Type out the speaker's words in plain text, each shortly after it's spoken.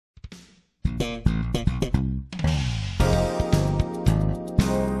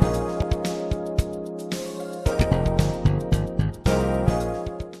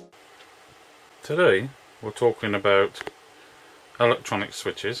today we're talking about electronic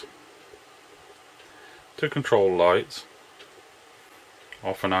switches to control lights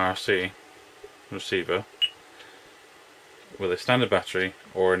off an RC receiver with a standard battery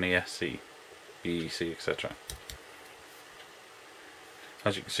or an ESC, BEC, etc.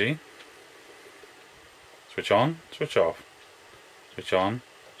 As you can see, switch on, switch off, switch on,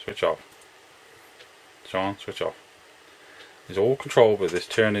 switch off, switch on, switch off. It's all controlled with this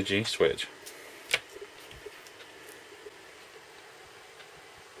turnigy switch.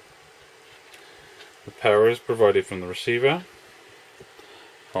 The power is provided from the receiver,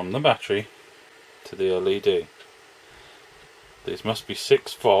 from the battery to the LED. This must be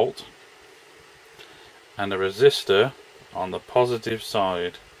 6 volt and a resistor on the positive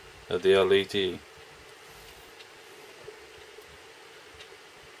side of the LED.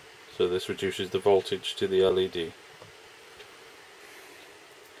 So this reduces the voltage to the LED.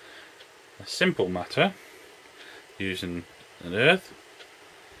 A simple matter using an earth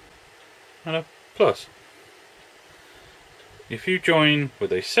and a plus. If you join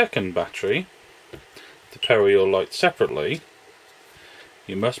with a second battery to power your light separately,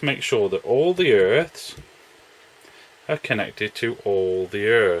 you must make sure that all the earths are connected to all the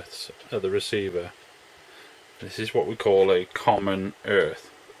earths of the receiver. This is what we call a common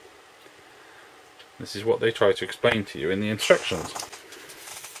earth. This is what they try to explain to you in the instructions.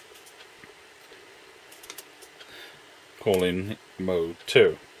 Calling mode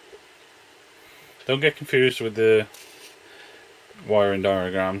 2. Don't get confused with the wiring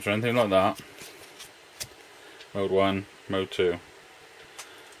diagrams or anything like that. Mode 1, mode 2.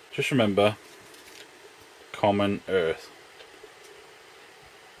 Just remember, common earth.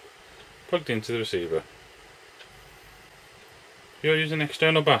 Plugged into the receiver. If you're using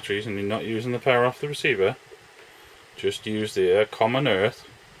external batteries and you're not using the power off the receiver, just use the common earth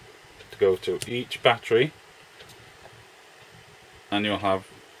to go to each battery and you'll have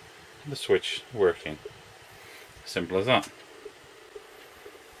the switch working. Simple as that.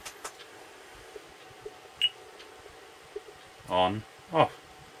 On, off.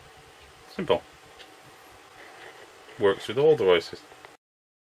 Simple. Works with all devices.